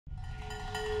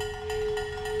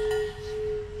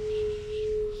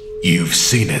You've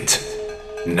seen it.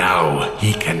 Now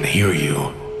he can hear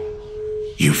you.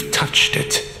 You've touched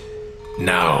it.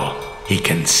 Now he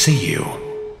can see you.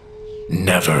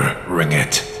 Never ring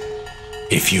it.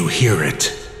 If you hear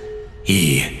it,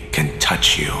 he can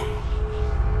touch you.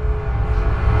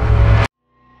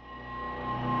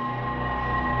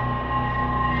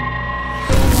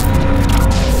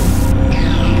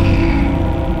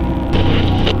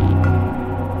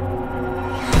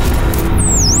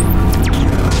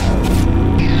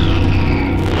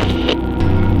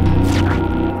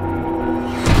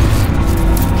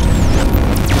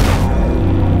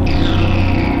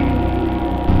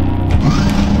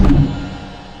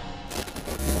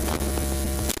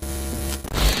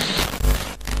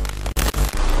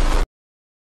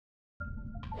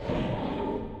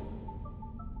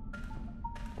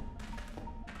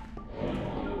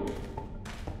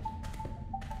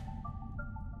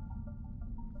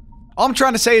 All I'm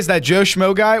trying to say is that Joe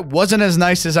Schmo guy wasn't as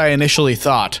nice as I initially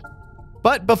thought.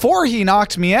 But before he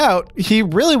knocked me out, he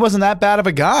really wasn't that bad of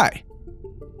a guy.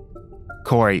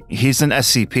 Cory, he's an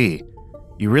SCP.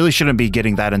 You really shouldn't be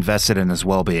getting that invested in his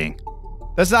well-being.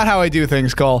 That's not how I do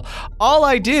things, Cole. All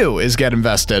I do is get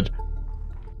invested.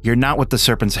 You're not with the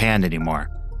Serpent's Hand anymore.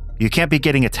 You can't be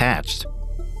getting attached.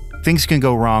 Things can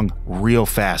go wrong real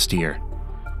fast here.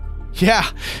 Yeah,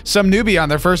 some newbie on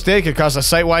their first day could cause a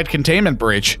site-wide containment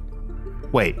breach.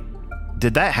 Wait,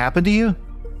 did that happen to you?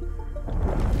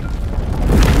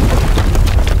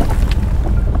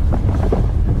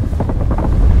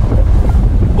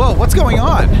 Whoa, what's going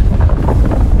on?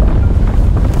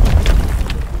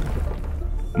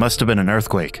 Must have been an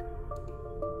earthquake.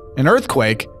 An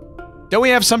earthquake? Don't we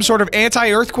have some sort of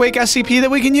anti-earthquake SCP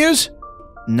that we can use?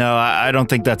 No, I don't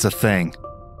think that's a thing.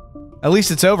 At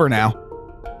least it's over now.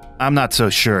 I'm not so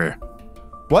sure.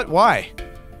 What? Why?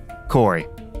 Cory,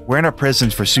 we're in a prison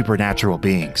for supernatural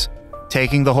beings.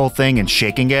 Taking the whole thing and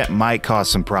shaking it might cause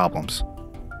some problems.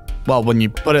 Well, when you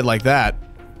put it like that.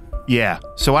 Yeah,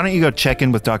 so why don't you go check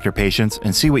in with Dr. Patience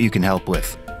and see what you can help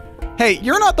with. Hey,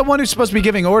 you're not the one who's supposed to be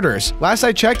giving orders. Last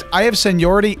I checked, I have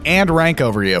seniority and rank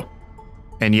over you.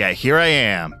 And yet, here I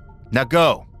am. Now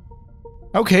go.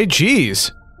 Okay,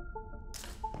 geez.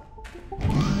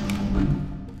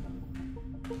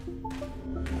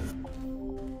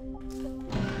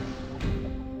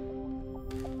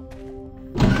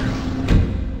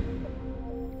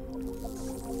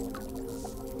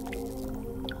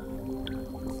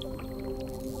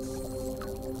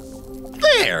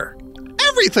 There!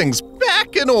 Everything's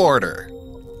back in order.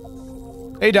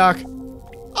 Hey, Doc.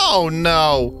 Oh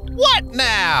no! What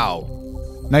now?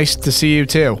 Nice to see you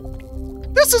too.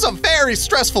 This is a very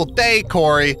stressful day,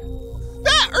 Cory.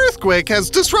 That earthquake has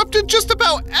disrupted just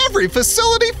about every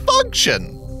facility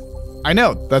function. I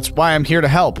know, that's why I'm here to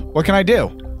help. What can I do?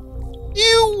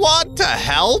 You want to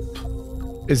help?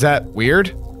 Is that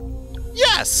weird?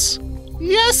 Yes.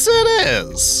 Yes, it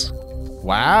is.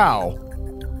 Wow.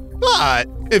 But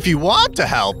if you want to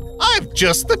help, I've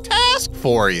just the task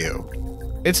for you.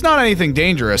 It's not anything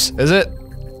dangerous, is it?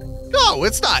 No,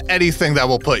 it's not anything that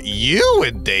will put you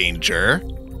in danger.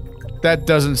 That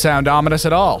doesn't sound ominous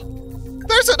at all.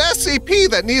 There's an SCP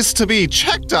that needs to be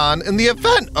checked on in the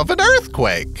event of an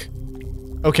earthquake.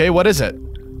 Okay, what is it?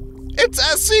 It's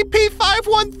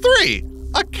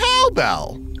SCP-513, a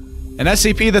cowbell. An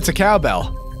SCP that's a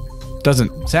cowbell.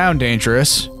 Doesn't sound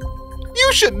dangerous.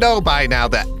 You should know by now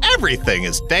that everything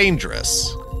is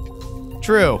dangerous.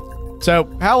 True. So,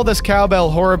 how will this cowbell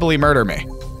horribly murder me?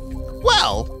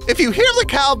 Well, if you hear the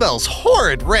cowbell's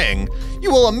horrid ring,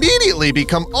 you will immediately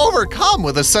become overcome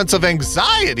with a sense of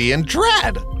anxiety and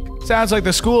dread. Sounds like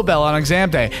the school bell on exam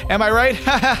day. Am I right?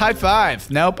 High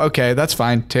five. Nope. Okay, that's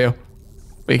fine too.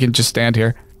 We can just stand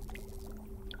here.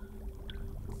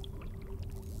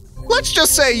 Let's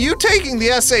just say you taking the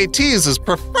SATs is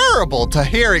preferable to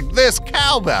hearing this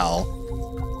cowbell.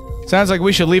 Sounds like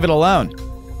we should leave it alone.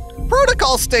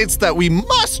 Protocol states that we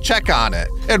must check on it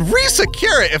and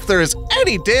resecure it if there is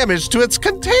any damage to its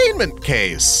containment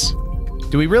case.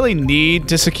 Do we really need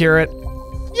to secure it?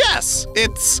 Yes,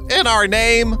 it's in our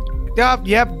name.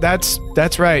 Yep, that's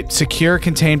right. Secure,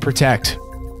 contain, protect.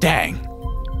 Dang.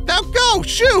 Now go,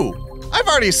 shoo! I've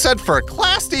already sent for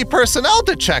Class D personnel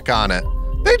to check on it.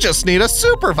 They just need a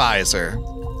supervisor.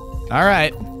 All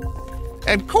right.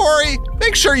 And Cory,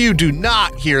 make sure you do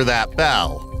not hear that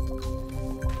bell.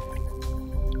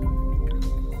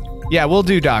 Yeah, we'll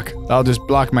do, Doc. I'll just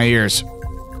block my ears.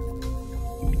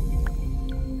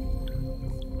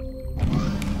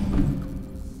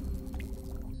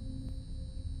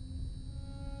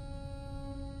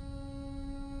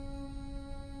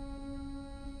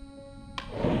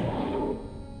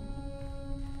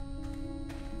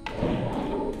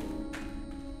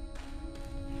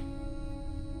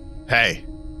 Hey.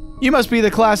 You must be the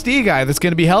Class D guy that's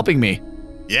going to be helping me.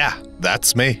 Yeah,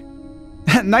 that's me.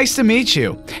 Nice to meet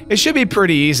you. It should be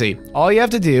pretty easy. All you have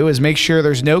to do is make sure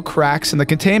there's no cracks in the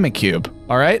containment cube,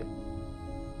 alright?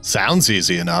 Sounds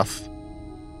easy enough.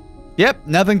 Yep,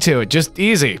 nothing to it, just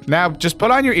easy. Now, just put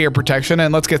on your ear protection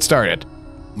and let's get started.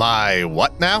 My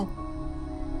what now?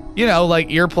 You know, like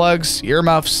earplugs,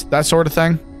 earmuffs, that sort of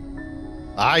thing.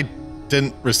 I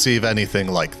didn't receive anything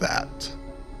like that.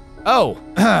 Oh,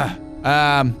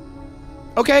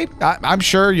 okay, I'm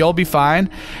sure you'll be fine.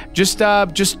 Just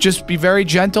be very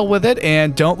gentle with it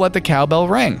and don't let the cowbell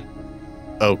ring.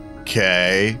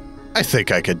 Okay, I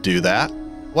think I could do that.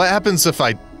 What happens if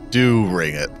I do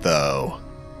ring it, though?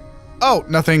 Oh,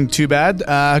 nothing too bad.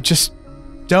 Just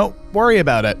don't worry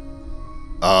about it.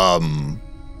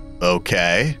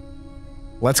 Okay.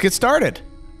 Let's get started.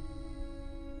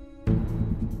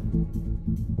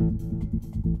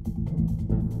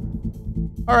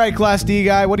 All right, Class D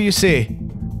guy, what do you see?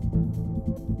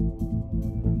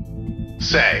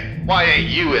 Say, why ain't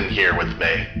you in here with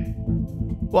me?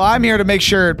 Well, I'm here to make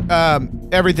sure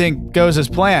everything goes as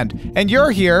planned, and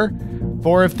you're here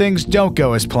for if things don't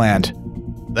go as planned.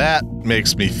 That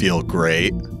makes me feel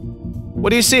great.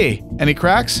 What do you see? Any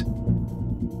cracks?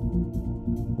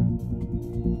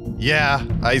 Yeah,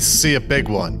 I see a big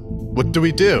one. What do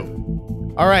we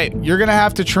do? All right, you're gonna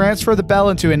have to transfer the bell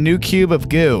into a new cube of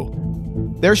goo.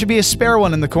 There should be a spare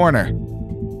one in the corner.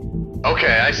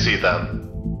 Okay, I see them.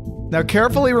 Now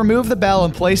carefully remove the bell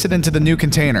and place it into the new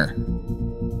container.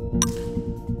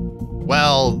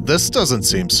 Well, this doesn't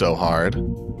seem so hard.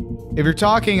 If you're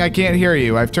talking, I can't hear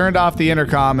you. I've turned off the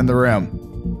intercom in the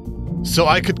room. So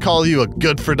I could call you a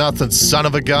good-for-nothing son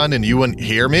of a gun and you wouldn't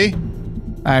hear me?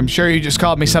 I'm sure you just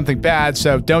called me something bad,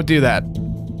 so don't do that.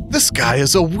 This guy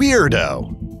is a weirdo.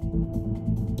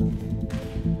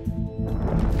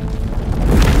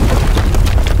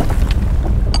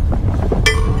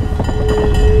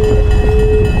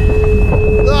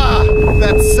 Ah,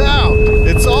 that sound.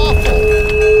 It's awful.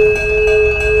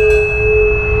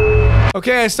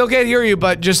 Okay, I still can't hear you,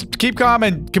 but just keep calm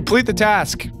and complete the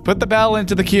task. Put the bell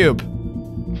into the cube.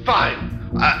 Fine.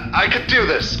 I could do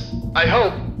this. I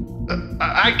hope.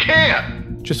 I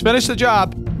can. Just finish the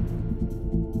job.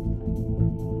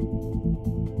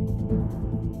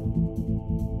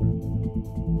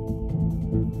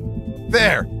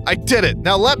 There, I did it.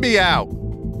 Now let me out.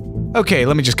 Okay,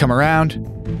 let me just come around.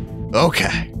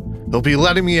 Okay, he'll be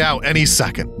letting me out any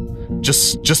second.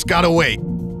 Just gotta wait.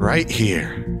 Right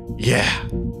here. Yeah.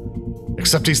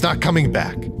 Except he's not coming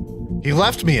back. He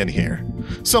left me in here.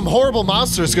 Some horrible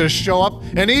monster's gonna show up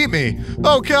and eat me.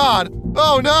 Oh God.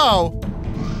 Oh no.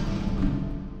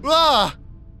 Ah!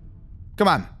 Come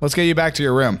on, let's get you back to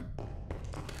your room.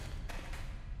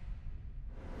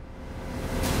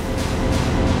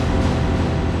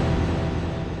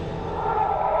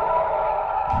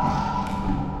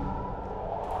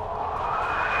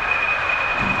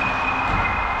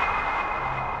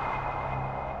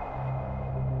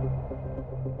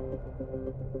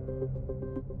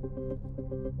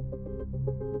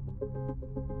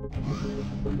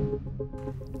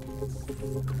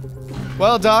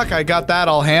 Well, Doc, I got that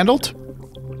all handled.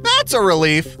 That's a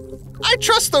relief. I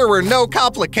trust there were no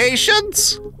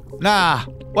complications. Nah,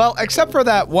 well, except for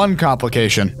that one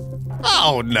complication.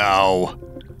 Oh no.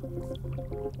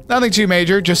 Nothing too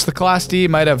major, just the Class D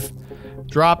might have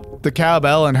dropped the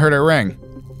cowbell and heard it ring.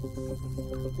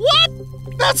 What?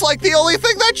 That's like the only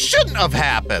thing that shouldn't have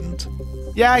happened.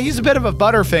 Yeah, he's a bit of a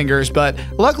butterfingers, but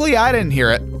luckily I didn't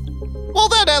hear it. Well,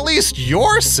 then at least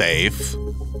you're safe.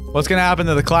 What's gonna happen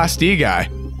to the Class D guy?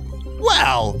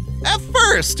 Well, at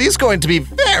first, he's going to be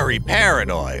very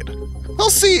paranoid. He'll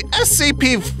see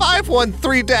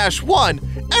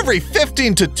SCP-513-1 every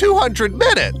 15 to 200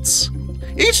 minutes.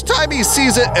 Each time he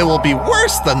sees it, it will be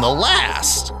worse than the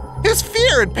last. His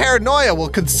fear and paranoia will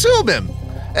consume him.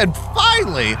 And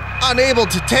finally, unable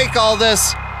to take all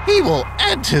this, he will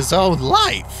end his own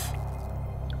life.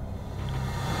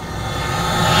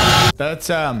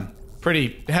 That's,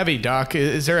 pretty heavy, Doc.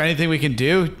 Is there anything we can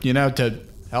do, you know, to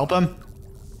help him?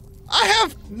 I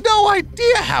have no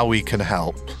idea how we can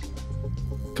help.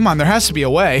 Come on, there has to be a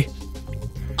way.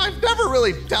 I've never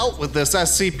really dealt with this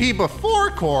SCP before,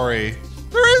 Cory.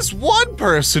 There is one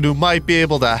person who might be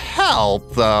able to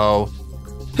help, though.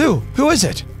 Who? Who is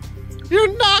it?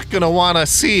 You're not gonna want to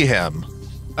see him.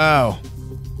 Oh.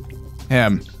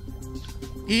 Him.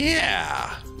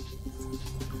 Yeah.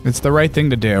 It's the right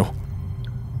thing to do.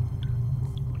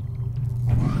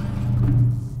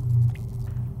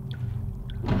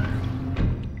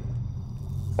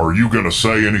 Are you gonna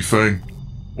say anything?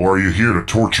 Or are you here to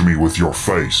torture me with your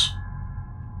face?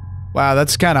 Wow,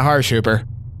 that's kind of harsh, Hooper.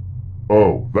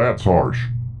 Oh, that's harsh.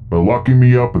 But locking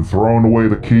me up and throwing away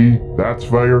the key, that's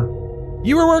fair?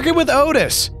 You were working with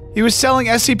Otis. He was selling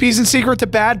SCPs in secret to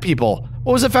bad people.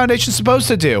 What was the Foundation supposed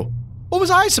to do? What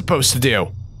was I supposed to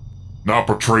do? Not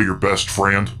betray your best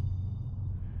friend?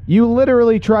 You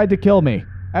literally tried to kill me.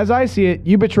 As I see it,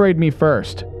 you betrayed me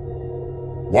first.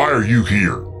 Why are you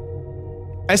here?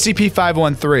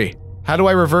 SCP-513. How do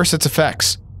I reverse its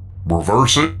effects?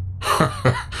 Reverse it?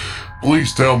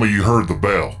 Please tell me you heard the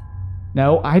bell.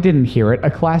 No, I didn't hear it. A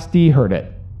Class D heard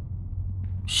it.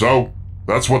 So,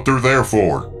 that's what they're there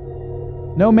for.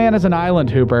 No man is an island,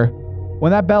 Hooper.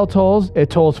 When that bell tolls, it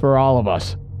tolls for all of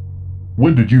us.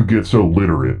 When did you get so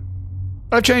literate?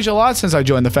 I've changed a lot since I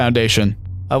joined the Foundation.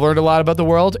 I've learned a lot about the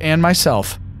world and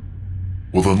myself.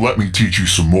 Well then let me teach you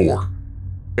some more.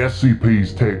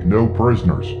 SCPs take no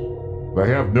prisoners. They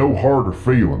have no heart or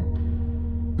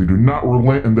feeling. They do not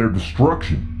relent in their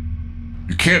destruction.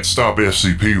 You can't stop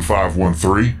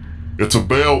SCP-513. It's a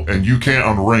bell and you can't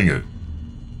unring it.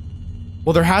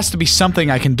 Well, there has to be something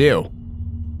I can do.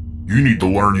 You need to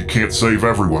learn you can't save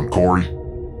everyone, Cory.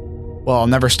 Well, I'll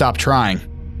never stop trying.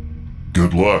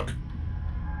 Good luck.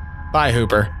 Bye,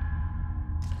 Hooper.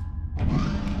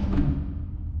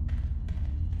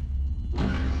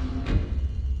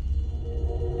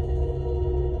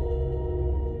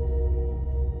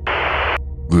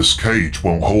 This cage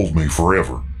won't hold me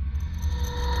forever.